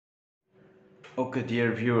Okay,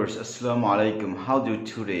 dear viewers, Assalamu alaikum. How do you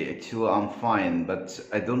today? Actually, I'm fine, but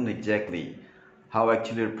I don't know exactly how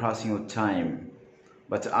actually you're passing your time.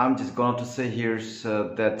 But I'm just going to say here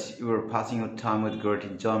that you are passing your time with great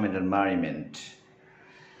enjoyment and merriment.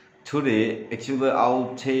 Today, actually,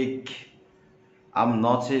 I'm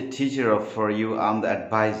not a teacher for you, I'm the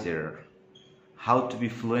advisor. How to be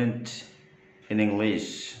fluent in English,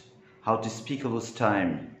 how to speak all this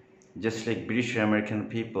time, just like British or American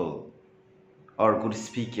people. Or good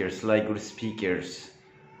speakers, like good speakers.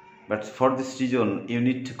 But for this reason, you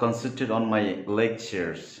need to concentrate on my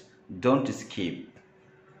lectures. Don't skip.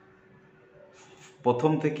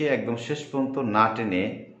 প্রথম থেকে একদম শেষ পর্যন্ত না টেনে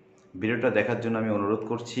ভিডিওটা দেখার জন্য আমি অনুরোধ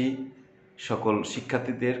করছি সকল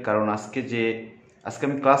শিক্ষার্থীদের, কারণ আজকে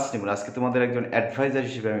আমি ক্লাস নেব না, আজকে তোমাদের একজন অ্যাডভাইজার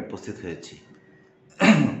হিসেবে আমি উপস্থিত হয়েছি।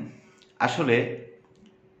 আসলে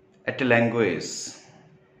একটা ল্যাঙ্গুয়েজ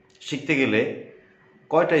শিখতে গেলে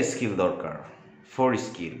কয়টা স্কিল দরকার? 4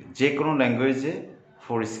 স্কিল। যে কোনো ল্যাঙ্গুয়েজে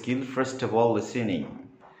 4 skill. First of all listening,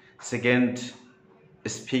 second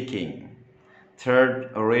speaking, third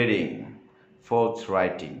reading, fourth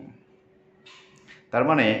writing. তার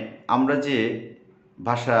মানে আমরা যে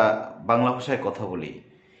বাংলা ভাষায় কথা বলি,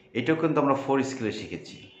 এটাও কিন্তু আমরা 4 স্কিলে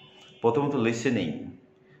শিখেছি। প্রথমত লিসেনিং,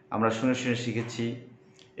 আমরা শুনে শুনে শিখেছি,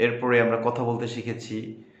 এরপরে আমরা কথা বলতে শিখেছি,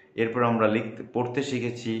 এরপর আমরা পড়তে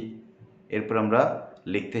শিখেছি, এরপর আমরা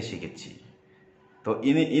লিখতে শিখেছি। So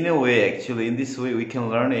in a way, actually, in this way we can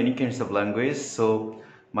learn any kinds of language. So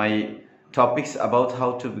my topics about how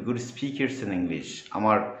to be good speakers in English.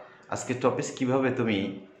 আমার আজকের টপিক কিভাবে তুমি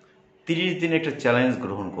 30 দিনের একটা চ্যালেঞ্জ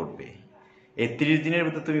গ্রহণ করবে। এই 30 দিনের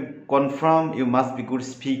মধ্যে তুমি confirm you must be good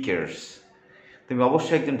speakers. তুমি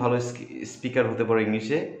অবশ্যই একজন ভালো স্পিকার হতে পারো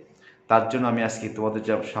ইংলিশে। তার জন্য আমি আজকে তোমাদের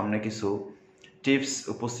সামনে কিছু টিপস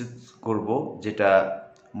উপস্থিত করব, যেটা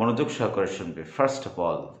মনোযোগ সহকারে শুনবে। ফার্স্ট অফ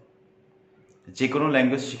অল, যে কোনো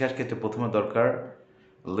ল্যাঙ্গুয়েজ শেখার ক্ষেত্রে প্রথমে দরকার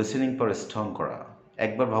লিসেনিং পাওয়ার স্ট্রং করা।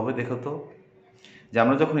 একবার ভাবে দেখো তো, যে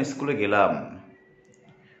আমরা যখন স্কুলে গেলাম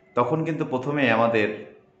তখন কিন্তু প্রথমে আমাদের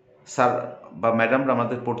স্যার বা ম্যাডামরা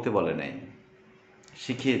আমাদের পড়তে বলে নাই,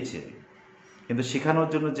 শিখিয়েছে। কিন্তু শেখানোর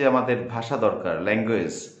জন্য যে আমাদের ভাষা দরকার,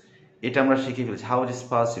 ল্যাঙ্গুয়েজ, এটা আমরা শিখে ফেলেছি। How it is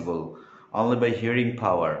possible? Only by hearing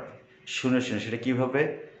পাওয়ার। শুনে শুনে। সেটা কীভাবে?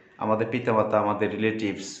 আমাদের পিতামাতা, আমাদের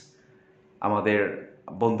রিলেটিভস, আমাদের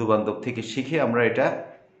বন্ধুবান্ধব থেকে শিখে আমরা এটা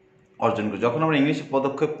অর্জন করি। যখন আমরা ইংলিশে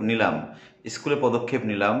পদক্ষেপ নিলাম, স্কুলে পদক্ষেপ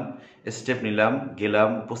নিলাম, স্টেপ নিলাম, গেলাম,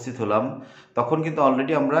 উপস্থিত হলাম, তখন কিন্তু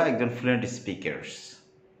অলরেডি আমরা একজন fluent speakers.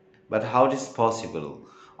 But how it is possible?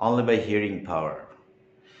 Only by hearing power.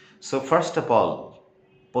 So first of all,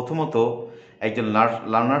 প্রথমত একজন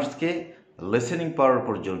লার্নার্সকে লিসেনিং পাওয়ার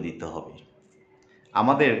উপর জোর দিতে হবে।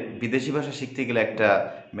 আমাদের বিদেশি ভাষা শিখতে গেলে একটা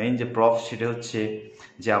মেইন যে সেটা হচ্ছে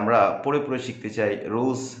যে আমরা পড়ে পড়ে শিখতে চাই।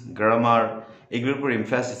 রুলস, গ্রামার, এগুলোর উপর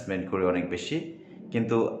এমফাসিসমেন্ট করি অনেক বেশি,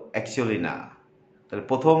 কিন্তু অ্যাকচুয়ালি না। তাহলে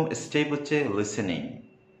প্রথম স্টেপ হচ্ছে লিসেনিং।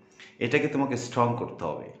 এটাকে তোমাকে স্ট্রং করতে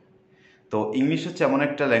হবে। তো ইংলিশ হচ্ছে এমন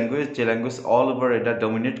একটা ল্যাঙ্গুয়েজ, যে ল্যাঙ্গুয়েজ অল ওভার এটা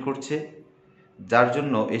ডমিনেট করছে, যার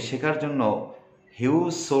জন্য শেখার জন্য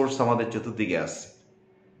হিউজ সোর্স আমাদের চতুর্দিকে আছে।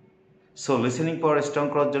 সো লিসেনিং পাওয়ার স্ট্রং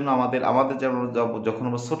করার জন্য আমাদের যখন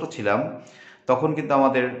আমরা ছোটো ছিলাম, তখন কিন্তু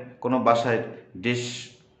আমাদের কোনো বাসায় ডিশ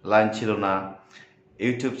লাইন ছিল না,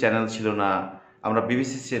 ইউটিউব চ্যানেল ছিল না, আমরা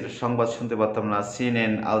বিবিসির সংবাদ শুনতে পারতাম না,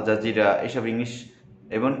 CNN, আল জাজিরা, এসব ইংলিশ,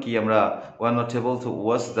 এমনকি আমরা were not able to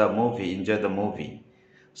watch the movie, enjoy the movie.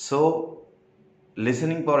 So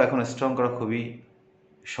listening পাওয়ার এখন স্ট্রং করা খুবই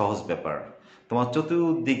সহজ ব্যাপার। তোমার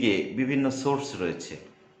চতুর্দিকে বিভিন্ন সোর্স রয়েছে,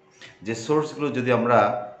 যে সোর্সগুলো যদি আমরা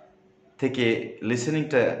থেকে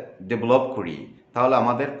লিসেনিংটা ডেভেলপ করি, তাহলে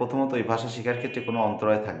আমাদের প্রথমত এই ভাষা শেখার ক্ষেত্রে কোনো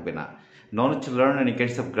অন্তরায় থাকবে না। No need to learn any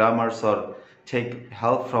kinds of grammars or take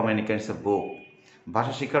help from any kinds of book.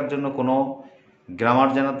 ভাষা শেখার জন্য কোনো গ্রামার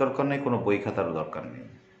জানার দরকার নেই, কোনো বই খাতারও দরকার নেই।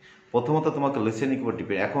 প্রথমত তোমাকে লিসেনিং উপর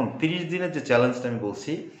ডিপেন্ড। এখন 30 দিনের যে চ্যালেঞ্জটা আমি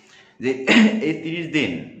বলছি, যে এই 30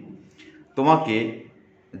 দিন তোমাকে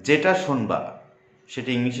যেটা শুনবা সেটা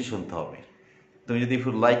ইংলিশে শুনতে হবে। তুমি যদি if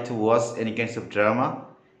you like to watch any kinds of drama,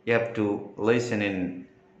 you have to listen in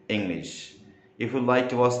English. If you like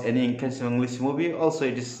to watch any kind of English movie, also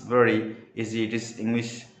it is very easy, it is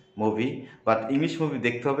English movie, but English movie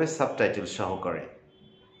দেখতে হবে subtitle সহকারে।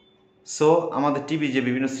 So আমাদের TV যে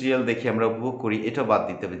বিভিন্ন serial দেখি আমরা উপভোগ করি, এটা বাদ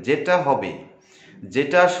দিতে হবে। যেটা হবে,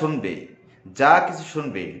 যেটা শুনবে, যা কিছু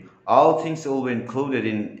শুনবে, all things will be included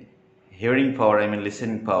in hearing power, I mean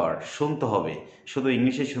listening power. শুনতে হবে, শুধু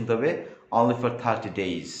ইংলিশে শুনতে হবে, only for 30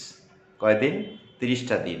 days. কয়দিন?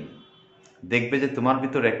 30টা দিন। দেখবে যে তোমার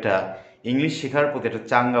ভিতরে একটা ইংলিশ শেখার প্রতি একটা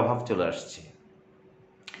চাঙ্গা ভাব চলে আসছে।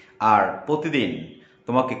 আর প্রতিদিন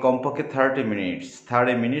তোমাকে কমপক্ষে 30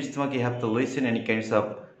 মিনিটস তোমাকে have to listen any kinds of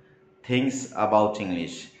things about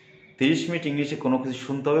English. 30 minute ইংলিশে কোনো কিছু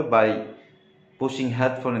শুনতে হবে by pushing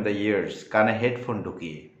headphone in the years, কানে হেডফোন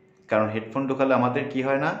ঢুকিয়ে। কারণ হেডফোন ঢুকালে আমাদের কি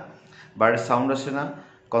হয় না, বাইরের সাউন্ড আসে না,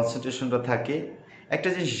 কনসেন্ট্রেশনটা থাকে। একটা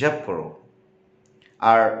জিনিস হিসাব করো,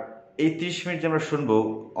 আর এই 30 মিনিট যে আমরা শুনবো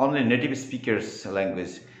অনলি নেটিভ স্পিকার্স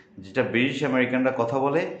ল্যাঙ্গুয়েজ, যেটা ব্রিটিশ আমেরিকানরা কথা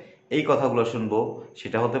বলে এই কথাগুলো শুনবো।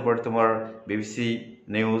 সেটা হতে পারে তোমার বিবিসি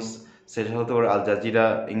নিউজ, সেটা হতে পারে Al Jazeera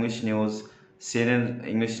English news, CNN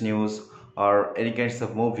English news, R any kinds of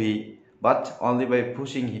movie, but only by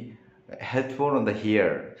pushing headphone on the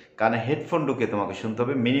here. কানে হেডফোন ঢুকে তোমাকে শুনতে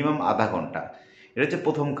হবে মিনিমাম আধা ঘন্টা। এটা হচ্ছে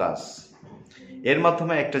প্রথম কাজ। এর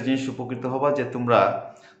মাধ্যমে একটা জিনিস উপকৃত হবা যে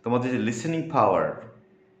তোমাদের যে listening power,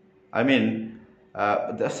 I mean,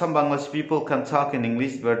 some Bangladeshi people can talk in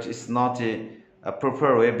English, but it's not a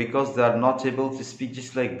proper way because they are not able to speak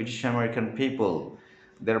just like British American people.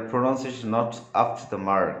 Their pronunciation is not up to the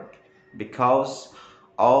mark because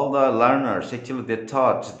all the learners actually they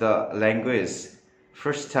taught the language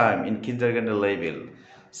first time in kindergarten level.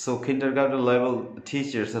 So kindergarten level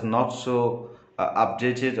teachers are not so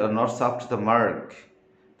updated or not so up to the mark.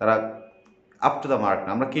 তারা up to the mark না।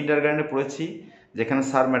 আমরা কিন্ডারগার্টেনে পড়েছি যেখানে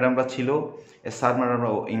sir ম্যাডামরা ছিল, sir ম্যাডামরা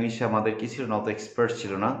ইংলিশে আমাদের কি ছিল না, অত এক্সপার্ট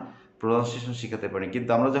ছিল না, প্রোনাউন্সিয়েশন শেখাতে পারি। কিন্তু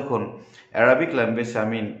আমরা যখন অ্যারাবিক ল্যাঙ্গুয়েজ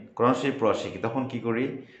কোরআন শরীফ পড়া শিখি তখন কি করি,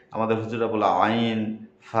 আমাদের হুজুরা বলে আইন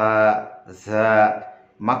ফা ঝা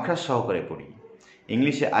মাখরা সহকারে পড়ি।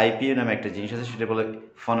 ইংলিশে আইপিএ নামে একটা জিনিস আছে, সেটা বলে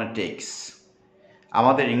ফনেটিক্স।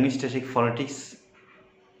 আমাদের ইংলিশটা সেই ফনেটিক্স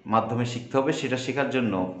মাধ্যমে শিখতে হবে। সেটা শেখার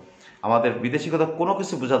জন্য আমাদের বিদেশি কথা কোনো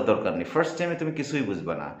কিছু বোঝার দরকার নেই। ফার্স্ট টাইমে তুমি কিছুই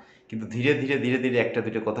বুঝবে না, কিন্তু ধীরে ধীরে ধীরে ধীরে একটা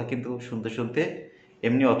দুটো কথা কিন্তু শুনতে শুনতে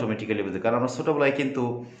এমনি অটোমেটিক্যালি বুঝবে। কারণ আমরা ছোটোবেলায় কিন্তু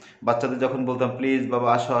বাচ্চাদের যখন বলতাম প্লিজ বাবা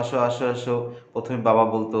আসো আসো আসো আসো, প্রথমে বাবা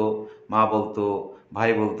বলতো, মা বলতো, ভাই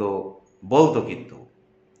বলতো কিন্তু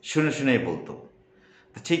শুনে শুনেই বলতো।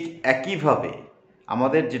 তো ঠিক একইভাবে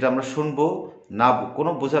আমাদের যেটা আমরা শুনবো না, কোনো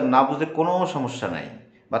না বুঝলে কোনো সমস্যা নাই,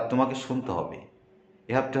 বাট তোমাকে শুনতে হবে।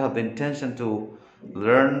 You have to have the intention to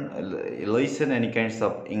learn, listen any kinds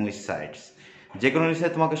of English sites. যে কোনো জিনিস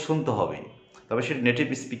তোমাকে শুনতে হবে, তবে সেটা নেটিভ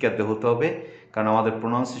স্পিকারদের হতে হবে, কারণ আমাদের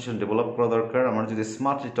প্রোনাউন্সিয়েশন ডেভেলপ করা দরকার। আমরা যদি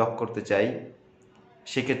স্মার্টলি টক করতে চাই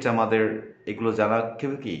সেক্ষেত্রে আমাদের এগুলো জানা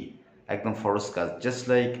কি একদম ফরজ কাজ। Just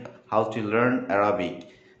like how to learn Arabic,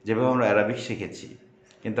 যেভাবে আমরা অ্যারাবিক শিখেছি,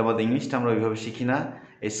 কিন্তু আমাদের ইংলিশটা আমরা ওইভাবে শিখি না।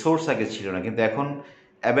 এই সোর্স আগে ছিল না, কিন্তু এখন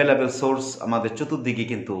অ্যাভেলেবেল সোর্স আমাদের চতুর্দিকে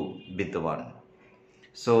কিন্তু বিদ্যমান।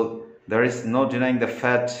 So there is no denying the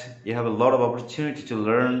fact you have a lot of opportunity to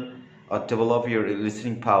learn or develop your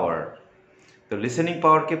listening power. তো লিসেনিং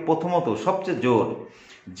পাওয়ারকে প্রথমত সবচেয়ে জোর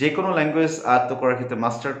যে কোনো ল্যাঙ্গুয়েজ আয়ত্ত করার ক্ষেত্রে,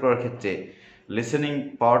 মাস্টার করার ক্ষেত্রে লিসেনিং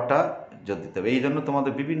পাওয়ারটা জোর দিতে হবে। এই জন্য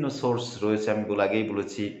তোমাদের বিভিন্ন সোর্স রয়েছে, আমি আগেই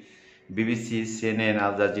বলেছি, BBC, CNN,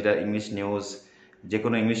 Al Jazeera English news, যে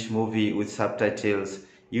কোনো ইংলিশ মুভি উইথ সাবটাইটেলস,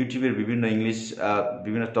 ইউটিউবের বিভিন্ন ইংলিশ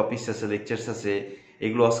বিভিন্ন টপিকস আছে, লেকচার্স আছে,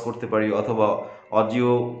 এগুলো ওয়াচ করতে পারি। অথবা অডিও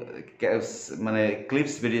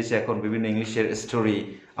ক্লিপস বেরিয়েছে এখন বিভিন্ন ইংলিশের স্টোরি,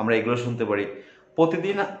 আমরা এগুলো শুনতে পারি।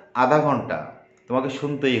 প্রতিদিন আধা ঘন্টা তোমাকে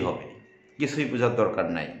শুনতেই হবে, কিছুই বোঝার দরকার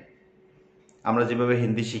নাই। আমরা যেভাবে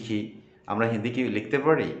হিন্দি শিখি, আমরা হিন্দি কি লিখতে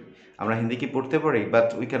পারি, আমরা হিন্দি কি পড়তে পারি, but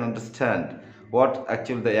we can understand what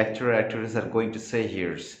actually the actor অ্যাক্টরেস are going to say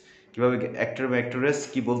here's. কীভাবে অ্যাক্টর বা অ্যাক্টরেস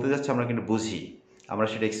কী বলতে যাচ্ছে আমরা কিন্তু বুঝি, আমরা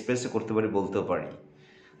সেটা এক্সপ্রেসও করতে পারি, বলতেও পারি।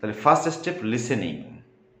 তাহলে first step listening.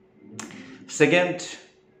 Second,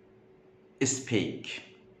 speak.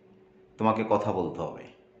 তোমাকে কথা বলতে হবে।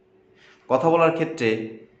 কথা বলার ক্ষেত্রে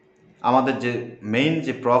আমাদের যে মেইন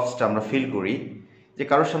যে প্রবসটা আমরা ফিল করি যে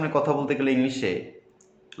কারোর সামনে কথা বলতে গেলে ইংলিশে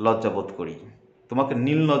লজ্জাবোধ করি। তোমাকে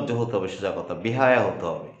নীলনজ্জ হতে হবে, সোজা কথা, বেহায়া হতে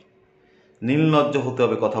হবে, নীলনজ্জ হতে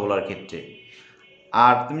হবে কথা বলার ক্ষেত্রে।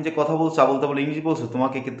 আর তুমি যে কথা বলছো বলতে বলে ইংলিশ বলছো,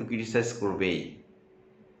 তোমাকে কিন্তু ক্রিটিসাইজ করবেই।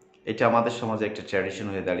 এটা আমাদের সমাজে একটা ট্র্যাডিশন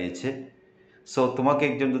হয়ে দাঁড়িয়েছে। সো তোমাকে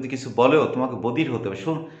একজন যদি কিছু বলেও তোমাকে বধির হতে হবে।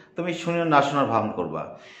 তুমি শুনে না শোনার ভান করবা।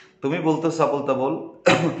 তুমি বলতেছো বল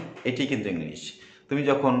এটি কিন্তু ইংলিশ। তুমি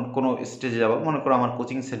যখন কোনো স্টেজে যাবো, মনে করো আমার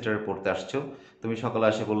কোচিং সেন্টারে পড়তে আসছো, তুমি সকালে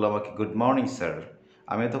এসে বললো আমাকে গুড মর্নিং স্যার,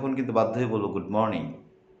 আমি তখন কিন্তু বাধ্য হয়ে বলবো গুড মর্নিং,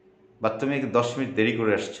 বাট তুমি 10 মিনিট দেরি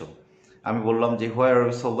করে আসছো। আমি বললাম যে হোয়ার are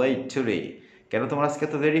you so late today, কেন তোমার আজকে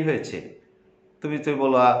এত দেরি হয়েছে? তুমি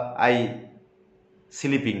বললা আই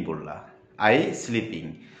স্লিপিং, বললা আই স্লিপিং।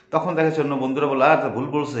 তখন দেখা যাচ্ছে অন্য বন্ধুরা বললো আর ভুল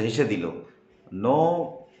বলছো, হেসে দিল।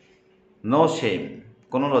 নো শেম,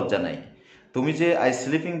 কোনো লজ্জা নাই। তুমি যে আই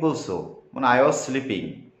স্লিপিং বলছো, মানে আই ওয়াজ স্লিপিং,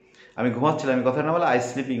 আমি ঘুমাচ্ছিলাম, আমি কথা না বলে আই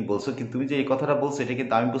স্লিপিং বলছো, কিন্তু তুমি যে এই কথাটা বলছো এটা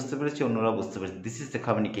কিন্তু আমি বুঝতে পেরেছি, অন্যরা বুঝতে পেরেছি। This is the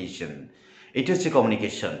communication. এটা হচ্ছে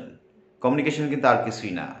কমিউনিকেশন। কমিউনিকেশন কিন্তু আর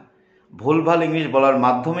কিছুই না। ভুলভাল ইংলিশ বলার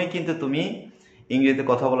মাধ্যমেই কিন্তু তুমি ইংরেজিতে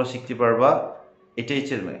কথা বলা শিখতে পারবা। এটাই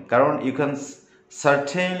হচ্ছে কারণ you can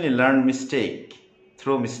certainly learn mistake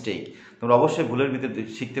through mistake. তোমরা অবশ্যই ভুলের ভিতরে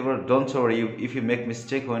শিখতে পারো। Don't worry if you make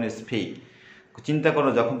mistake when you speak. চিন্তা করো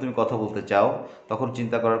যখন তুমি কথা বলতে চাও তখন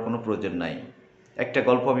চিন্তা করার কোনো প্রয়োজন নাই। একটা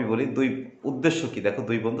গল্প আমি বলি। উদ্দেশ্য কি দেখো,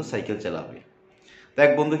 দুই বন্ধু সাইকেল চালাবে। তো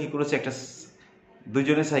এক বন্ধু কি করেছে,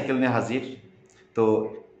 দুইজনে সাইকেল নিয়ে হাজির। তো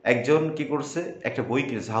একজন কি করছে, একটা বই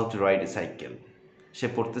কিনেছে, how to ride A cycle. সে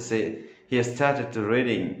পড়তেছে, he started to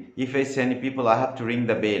reading, if I C any people I have to ring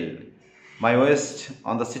the bell, my West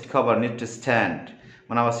on the seat cover need to stand.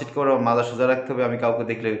 মানে আমার সিট কভার মাথা সোজা রাখতে হবে, আমি কাউকে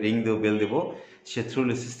দেখলে রিং দেবো, বেল দেবো। সে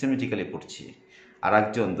থ্রুলি সিস্টেমেটিক্যালি পড়ছে। আর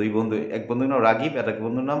এক বন্ধুর নাম রাগিব আর এক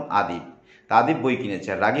বন্ধুর নাম আদিব। তা আদিব বই কিনেছে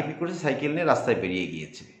আর রাগিব কি করেছে, সাইকেল নিয়ে রাস্তায় বেরিয়ে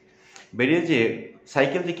গিয়েছে। বেরিয়ে যে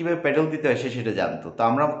সাইকেল যে কীভাবে প্যাডেল দিতে হয় সেটা জানতো। তো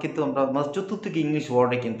আমরা চতুর্থ ইংলিশ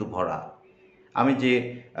ওয়ার্ডে কিন্তু ভরা। আমি যে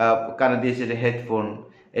কানে দিয়েছি, এটা হেডফোন,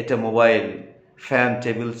 এটা mobile, fan,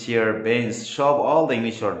 table, chair, bench, সব all the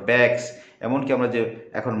English word, bags. এমনকি আমরা যে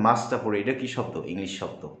এখন মাছটা পড়ি, এটা কি শব্দ? ইংলিশ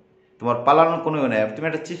শব্দ। তোমার পালানোর কোনো নেই। তুমি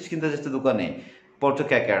একটা চিপস কিনতে যাচ্ছ দোকানে, পটো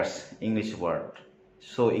crackers, English word.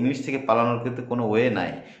 So English থেকে পালানোর কিন্তু কোনো ওয়ে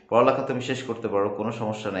নাই। পড়ালেখা তুমি শেষ করতে পারো, কোনো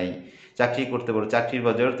সমস্যা নাই। চাকরি করতে পারো, চাকরির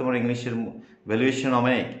বাজারে তোমার ইংলিশের ভ্যালুয়েশন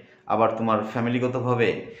অনেক। আবার তোমার ফ্যামিলিগতভাবে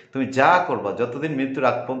তুমি যা করবা, যতদিন মৃত্যুর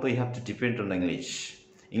আগ পর্যন্ত you have to depend on English.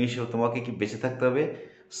 ইংলিশে তোমাকে কি বেঁচে থাকতে হবে,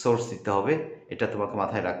 সোর্স দিতে হবে, এটা তোমাকে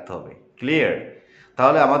মাথায় রাখতে হবে। ক্লিয়ার?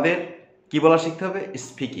 তাহলে আমাদের কি বলা শিখতে হবে?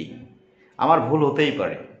 স্পিকিং। আমার ভুল হতেই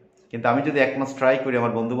পারে, কিন্তু আমি যদি এক মাস ট্রাই করি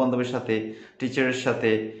আমার বন্ধু বান্ধবের সাথে, টিচারের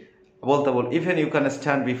সাথে বলতে even you can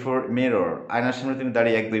stand before mirror, আয়নার সামনে তুমি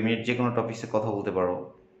দাঁড়িয়ে 1-2 মিনিট যে কোনো টপিক্সে কথা বলতে পারো।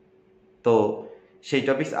 তো সেই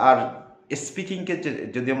টপিক্স আর স্পিকিংকে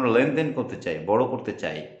যদি আমরা লেনদেন করতে চাই, বড় করতে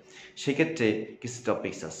চাই, সেক্ষেত্রে কিছু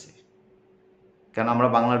টপিক্স আছে। কারণ আমরা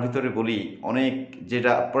বাংলার ভিতরে বলি অনেক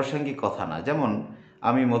যেটা প্রাসঙ্গিক কথা না। যেমন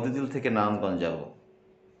আমি মতিঝিল থেকে নারায়ণগঞ্জ যাব,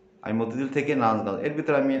 এর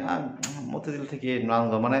ভিতরে আমি মতিঝিল থেকে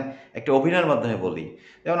নারায়ণগঞ্জ মানে একটা অভিনয়ের মাধ্যমে বলি।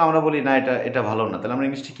 যেমন আমরা বলি না এটা ভালো না, তাহলে আমরা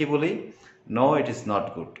ইংলিশে কী বলি? No, it is not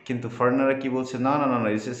good. কিন্তু ফরেনাররা কি বলছে? না না না না,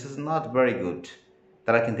 it is not very good.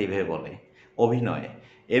 তারা কিন্তু এইভাবে বলে, অভিনয়।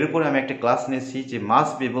 এর উপরে আমি একটা ক্লাস নিয়েছি যে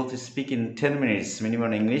must be able to speak in 10 minutes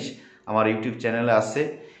minimum English. আমার ইউটিউব চ্যানেলে আছে।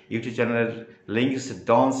 ইউটিউব চ্যানেলের link is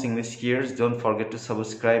dawns English কিয়ার্স। Don't forget to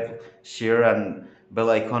subscribe, share and bell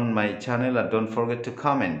icon my channel, R don't forget to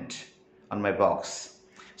comment on my box.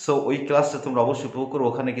 So ওই ক্লাসটা তোমরা অবশ্যই উপভোগ করো।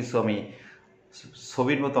 ওখানে কিছু আমি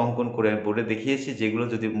ছবির মতো অঙ্কন করে বোর্ডে দেখিয়েছি, যেগুলো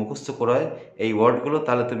যদি মুখস্থ করা হয় এই ওয়ার্ডগুলো,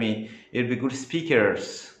 তাহলে তুমি you'll be good speakers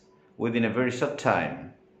within a very short time.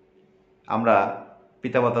 আমরা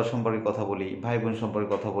পিতামাতার সম্পর্কে কথা বলি, ভাই বোন সম্পর্কে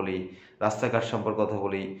কথা বলি, রাস্তাঘাট সম্পর্কে কথা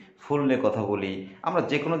বলি, ফুল নিয়ে কথা বলি। আমরা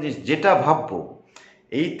যে কোনো জিনিস যেটা ভাববো,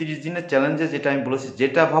 এই 30 দিনের চ্যালেঞ্জে যেটা আমি বলেছি,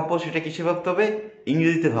 যেটা ভাববো সেটা কিসে ভাবতে হবে?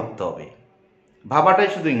 ইংরেজিতে ভাবতে হবে। ভাবাটাই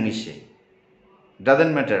শুধু ইংলিশে।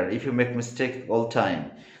 Doesn't matter if you make mistake all time.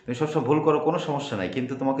 তুমি সবসময় ভুল করো, কোনো সমস্যা নাই,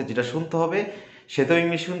 কিন্তু তোমাকে যেটা শুনতে হবে সেটাও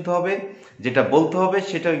ইংলিশ শুনতে হবে, যেটা বলতে হবে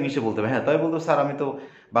সেটাও ইংলিশে বলতে হবে। হ্যাঁ, তাই বলতো স্যার আমি তো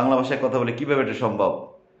বাংলা ভাষায় কথা বলি, কীভাবে এটা সম্ভব?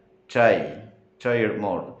 ট্রাই এর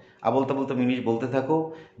মোর। আর বলতে বলতে তুমি ইংলিশ বলতে থাকো।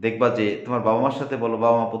 দেখবা যে তোমার বাবা মার সাথে বলো,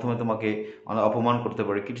 বাবা মা প্রথমে তোমাকে অপমান করতে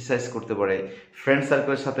পারে, ক্রিটিসাইজ করতে পারে। ফ্রেন্ড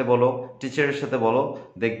সার্কেলের সাথে বলো, টিচারের সাথে বলো,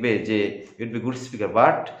 দেখবে যে it be good speaker.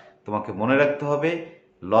 But তোমাকে মনে রাখতে হবে,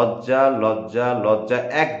 লজ্জা লজ্জা লজ্জা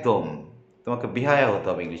একদম তোমাকে বিহায়া হতে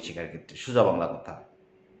হবে ইংলিশ শেখার ক্ষেত্রে, সোজা বাংলা কথা।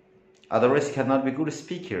 Otherwise can not be good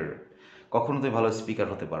speaker. কখনো তুমি ভালো স্পিকার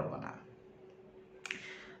হতে পারবে না।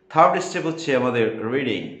 থার্ড স্টেপ হচ্ছে আমাদের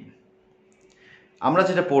রিডিং। আমরা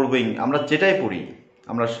যেটা পড়বই, আমরা যেটাই পড়ি,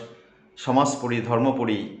 আমরা সমাজ পড়ি, ধর্ম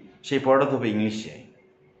পড়ি, সেই পড়াটা তো হবে ইংলিশে।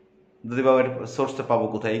 যদি বাবা সোর্সটা পাবো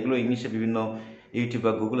কোথায়? এগুলো ইংলিশে বিভিন্ন ইউটিউব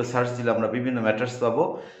বা গুগলে সার্চ দিলে আমরা বিভিন্ন ম্যাটার্স পাবো।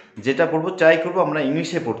 যেটা পড়বো ট্রাই করবো আমরা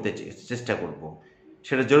ইংলিশে পড়তে চেষ্টা করব।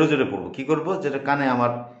 সেটা জোরে জোরে পড়বো। কী করবো? যেটা কানে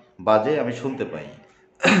আমার বাজে, আমি শুনতে পাই।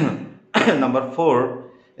 Number 4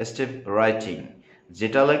 step, writing.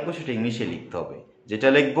 যেটা লিখবো সেটা ইংলিশে লিখতে হবে। যেটা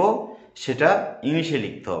লিখবো সেটা ইংলিশে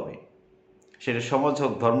লিখতে হবে। সেটা সমাজ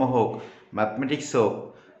হোক, ধর্ম হোক, ম্যাথমেটিক্স হোক,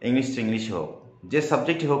 ইংলিশ টু ইংলিশ হোক, যে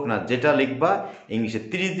সাবজেক্টই হোক না, যেটা লিখবা ইংলিশে।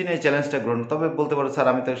 30 দিনের চ্যালেঞ্জটা গ্রহণ। তবে বলতে পারো স্যার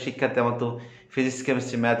আমি তো শিক্ষার্থী, আমার তো ফিজিক্স,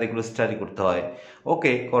 কেমিস্ট্রি, ম্যাথ এগুলো স্টাডি করতে হয়।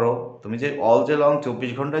 ওকে, করো। তুমি যে অল ডে লং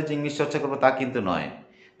 24 ঘন্টায় যে ইংলিশ চর্চা করবো তা কিন্তু নয়।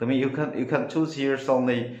 তুমি you can choose years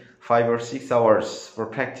only 5 or 6 hours for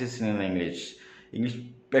practising in English. English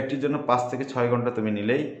প্র্যাকটিসের জন্য 5 থেকে 6 ঘন্টা তুমি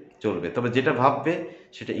নিলেই চলবে। তবে যেটা ভাববে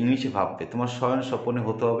সেটা ইংলিশে ভাববে। তোমার শয়ন স্বপ্নে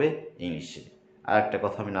হতে হবে ইংলিশে। আর একটা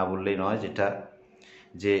কথা আমি না বললেই নয়, যেটা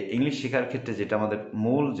যে ইংলিশ শেখার ক্ষেত্রে যেটা আমাদের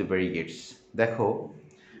মূল যে ব্যারিগেটস। দেখো,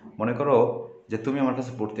 মনে করো যে তুমি আমার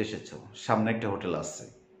কাছে পড়তে এসেছো, সামনে একটা হোটেল আছে,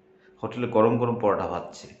 হোটেলে গরম গরম পরোটা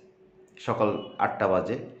ভাজছে, সকাল 8টা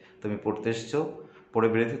বাজে, তুমি পড়তে এসছো, পড়ে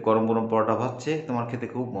বেরিয়ে গরম গরম পরোটা ভাজছে, তোমার খেতে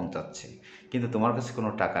খুব মন চাচ্ছে, কিন্তু তোমার কাছে কোনো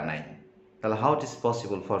টাকা নাই। তাহলে how it is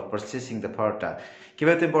possible for purchasing the পরোটা?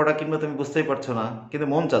 কীভাবে তুমি পরোটা কিনবে তুমি বুঝতেই পারছো না, কিন্তু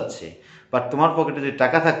মন চাচ্ছে। বাট তোমার পকেটে যদি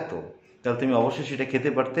টাকা থাকতো তাহলে তুমি অবশ্যই সেটা খেতে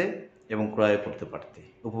পারতে এবং ক্রয় করতে পারতে,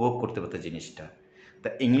 উপভোগ করতে পারতে জিনিসটা। তা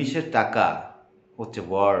ইংলিশের টাকা হচ্ছে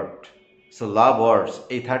ওয়ার্ড। সো লাভ ওয়ার্ডস।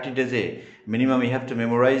 এই 30 ডেজে minimum you have to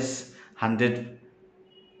memorise 1000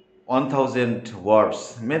 words,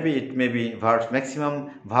 maybe it maybe verb, maximum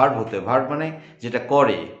verb হতে, ভার্ব মানে যেটা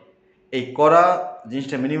করে, এই করা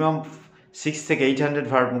জিনিসটা মিনিমাম 6 থেকে 800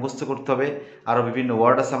 ভার্ব মুখস্থ করতে হবে। আরও বিভিন্ন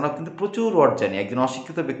ওয়ার্ড আছে, আমরা কিন্তু প্রচুর ওয়ার্ড জানি, একজন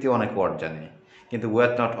অশিক্ষিত ব্যক্তি অনেক ওয়ার্ড জানে, কিন্তু উই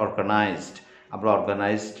আর নট অর্গানাইজড, আমরা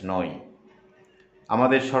অর্গানাইজড নই।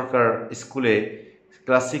 আমাদের সরকার স্কুলে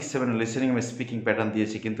ক্লাস 6-7 লিসেনিং এবং স্পিকিং প্যাটার্ন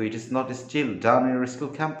দিয়েছে, কিন্তু it is not still done in your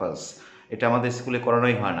school campus. এটা আমাদের স্কুলে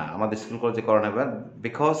করানোই হয় না, আমাদের স্কুল কলেজে করানো হয়,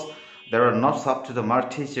 because there are not up to the mark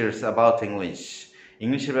teachers about English.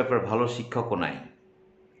 ইংলিশের ব্যাপারে ভালো শিক্ষকও নাই।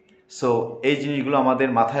 সো এই জিনিসগুলো আমাদের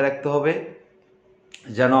মাথায় রাখতে হবে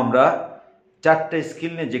যেন আমরা 4টে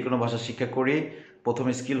স্কিল নিয়ে যে কোনো ভাষা শিক্ষা করি। প্রথম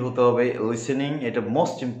স্কিল হতে হবে লিসেনিং, এটা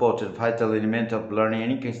most important vital element of learning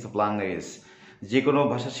any kinds of language. যে কোনো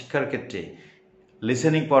ভাষা শিক্ষার ক্ষেত্রে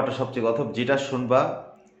লিসেনিং পাওয়াটা সবচেয়ে কথা, যেটা শুনবা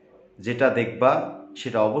যেটা দেখবা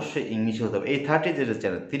সেটা অবশ্যই ইংলিশে হতে হবে। এই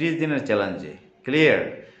 30 দিনের চ্যালেঞ্জে ক্লিয়ার।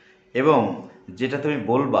 এবং যেটা তুমি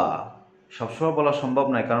বলবা সবসময় বলা সম্ভব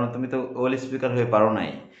নয়, কারণ তুমি তো ওয়েল স্পিকার হয়ে পারো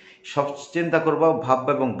নাই। সব চিন্তা করবা,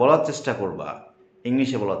 ভাববা এবং বলার চেষ্টা করবা,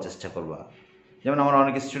 ইংলিশে বলার চেষ্টা করবা। যেমন আমরা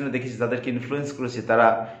অনেক স্টুডেন্ট দেখেছি তাদেরকে ইনফ্লুয়েন্স করেছি, তারা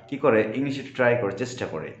কি করে ইংলিশে ট্রাই করে, চেষ্টা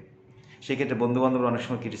করে। সেক্ষেত্রে বন্ধুবান্ধবরা অনেক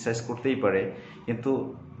সময় ক্রিটিসাইজ করতেই পারে, কিন্তু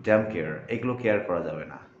ড্যাম কেয়ার, এগুলো কেয়ার করা যাবে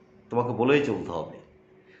না, তোমাকে বলেই চলতে হবে।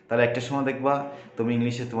 তাহলে একটা সময় দেখবা তুমি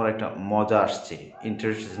ইংলিশে তোমার একটা মজা আসছে,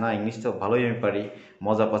 ইন্টারেস্ট, না ইংলিশ তো ভালোই আমি পারি,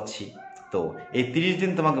 মজা পাচ্ছি। তো এই 30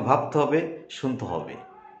 দিন তোমাকে ভাবতে হবে, শুনতে হবে।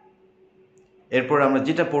 এরপর আমরা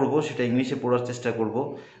যেটা পড়বো সেটা ইংলিশে পড়ার চেষ্টা করব,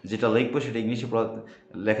 যেটা লিখবো সেটা ইংলিশে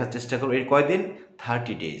লেখার চেষ্টা করবো। এর কয়দিন?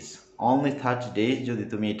 30 ডেজ, অনলি 30 ডেজ। যদি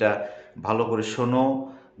তুমি এটা ভালো করে শোনো,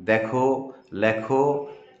 দেখো, লেখো,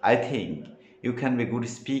 I think you can be good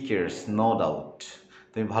speakers, no doubt.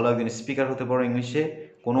 তুমি ভালো একজন স্পিকার হতে পারো ইংলিশে,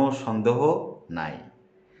 কোনো সন্দেহ নাই।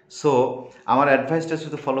 সো আমার অ্যাডভাইসটা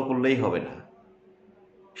শুধু ফলো করলেই হবে না,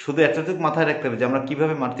 শুধু এতটুকু মাথায় রাখতে হবে যে আমরা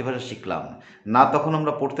কীভাবে মাতৃভাষা শিখলাম। না তখন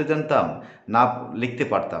আমরা পড়তে জানতাম, না লিখতে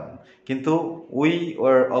পারতাম, কিন্তু we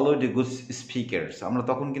were already good speakers. আমরা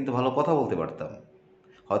তখন কিন্তু ভালো কথা বলতে পারতাম,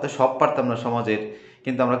 হয়তো সব পারতাম না সমাজের,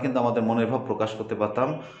 কিন্তু আমরা কিন্তু আমাদের মনের ভাব প্রকাশ করতে পারতাম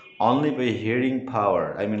only by hearing power,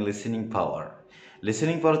 I mean listening power.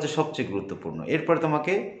 Listening পাওয়ার হচ্ছে সবচেয়ে গুরুত্বপূর্ণ। এরপরে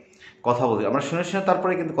তোমাকে কথা বলতে, আমরা শুনে শুনে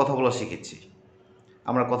তারপরে কিন্তু কথা বলা শিখেছি।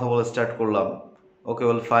 আমরা কথা বলা স্টার্ট করলাম, ওকে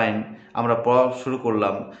ওয়েল ফাইন, আমরা পড়া শুরু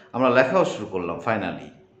করলাম, আমরা লেখাও শুরু করলাম ফাইনালি।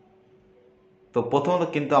 তো প্রথমত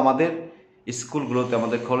কিন্তু আমাদের স্কুলগুলোতে,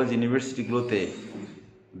 আমাদের college ইউনিভার্সিটিগুলোতে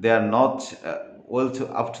they are not well to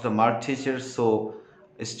up to the mark teachers, so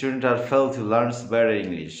student R fail to learns better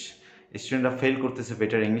English. স্টুডেন্টরা ফেল করতেছে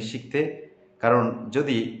বেটার ইংলিশ শিখতে। কারণ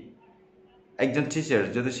যদি একজন টিচার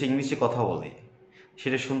যদি সে ইংলিশে কথা বলে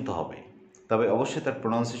সেটা শুনতে হবে, তবে অবশ্যই তার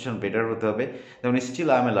প্রোনাউন্সিয়েশন বেটার হতে হবে। যেমন still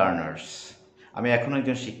I M A learners, আমি এখনও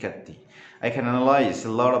একজন শিক্ষার্থী। I can analyse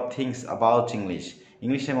A lot of things about English.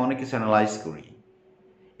 ইংলিশে আমি অনেক কিছু অ্যানালাইজ করি।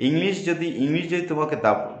 ইংলিশ যদি তোমাকে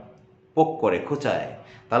পোক করে, খোঁচায়,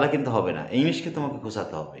 তাহলে কিন্তু হবে না, ইংলিশকে তোমাকে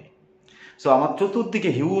খোঁচাতে হবে। সো আমার চতুর্দিকে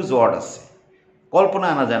হিউজ ওয়ার্ড আছে, কল্পনা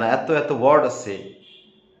আনা যায় না, এত এত ওয়ার্ড আছে,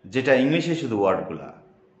 যেটা ইংলিশে শুধু ওয়ার্ডগুলা।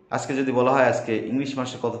 আজকে যদি বলা হয় আজকে ইংলিশ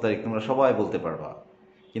মাসের কত তারিখ, তোমরা সবাই বলতে পারবা,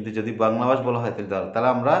 কিন্তু যদি বাংলা মাস বলা হয় তাহলে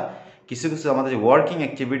আমরা কিছু কিছু আমাদের যে working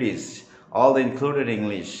activities all included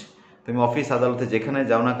English. তুমি অফিস আদালতে যেখানে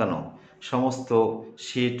যাও না কেন, সমস্ত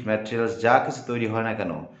শিট ম্যাটেরিয়ালস যা কিছু তৈরি হয় না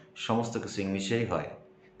কেন, সমস্ত কিছু ইংলিশেই হয়।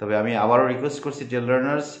 তবে আমি আবারও রিকোয়েস্ট করছি, dear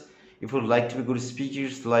learners, if you would like to be good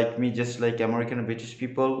speakers like me, just like American and British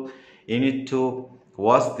people, you need to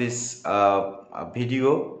watch this video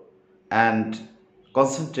and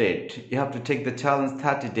concentrate. You have to take the challenge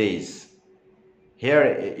 30 days. Here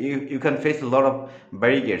you can face a lot of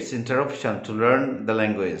barriers, interruption to learn the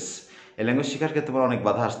language. এই language শেখার ক্ষেত্রে তোমার অনেক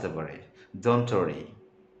বাধা আসতে পারে। Don't worry,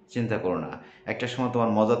 চিন্তা করো না, একটা সময় তোমার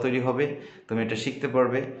মজা তৈরি হবে, তুমি এটা শিখতে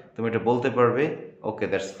পারবে, তুমি এটা বলতে পারবে, okay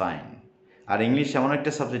that's fine. R English এমন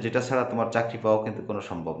একটা সাবজেক্ট যেটা ছাড়া তোমার চাকরি পাওয়া কিন্তু কোনো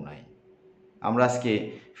সম্ভব নয়। আমরা আজকে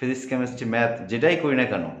ফিজিক্স, কেমিস্ট্রি, ম্যাথ যেটাই করি না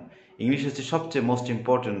কেন, ইংলিশ হচ্ছে সবচেয়ে মোস্ট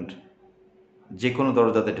ইম্পর্ট্যান্ট যে কোনো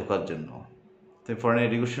দরজাতে ঢোকার জন্য। তুমি ফরেন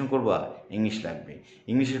এডুকেশন করবা, ইংলিশ লাগবে,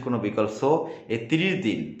 ইংলিশের কোনো বিকল্প। সো এই 30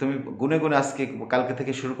 দিন তুমি গুনে গুনে আজকে কালকে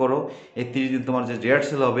থেকে শুরু করো। এই 30 দিন তোমার যে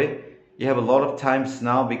রিহার্সেল হবে, you have a lot of times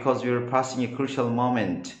now because we are passing a crucial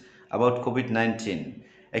moment about COVID-19.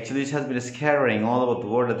 Actually, it has been scattering all over the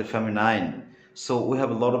world at the feminine. So we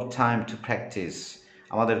have a lot of time to practice.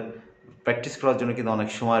 আমাদের practice করার জন্য কিন্তু অনেক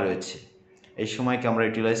সময় রয়েছে। এই সময়কে আমরা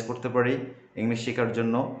ইউটিলাইজ করতে পারি ইংলিশ শেখার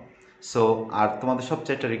জন্য। সো আর তোমাদের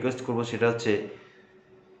সবচেয়ে একটা রিকোয়েস্ট করবো, সেটা হচ্ছে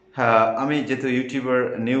আমি যেহেতু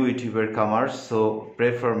নিউ ইউটিউবার কামার, so pray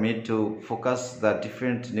for me to focus the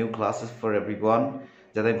different new classes for everyone,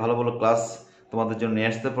 যাতে আমি ভালো ভালো ক্লাস তোমাদের জন্য নিয়ে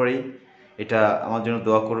আসতে পারি। এটা আমার জন্য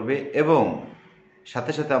দোয়া করবে। এবং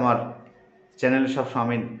সাথে সাথে আমার চ্যানেলে সবসময়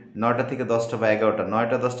আমি 9টা থেকে 10টা বা 11টা,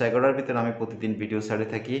 9টা 10টা 11টার ভিতরে আমি প্রতিদিন ভিডিও ছাড়ে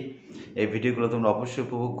থাকি। এই ভিডিওগুলো তোমরা অবশ্যই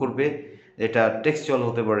উপভোগ করবে। এটা টেক্সচুয়াল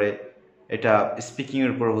হতে পারে, এটা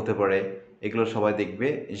স্পিকিংয়ের উপর হতে পারে, এগুলো সবাই দেখবে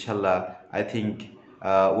ইনশাল্লাহ। I think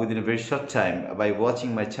within a very short time, by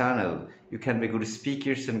watching my channel, you can be good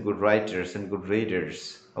speakers and good writers and good readers.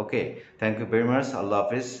 Okay, thank you very much. Allah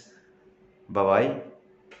Hafiz. Bye bye.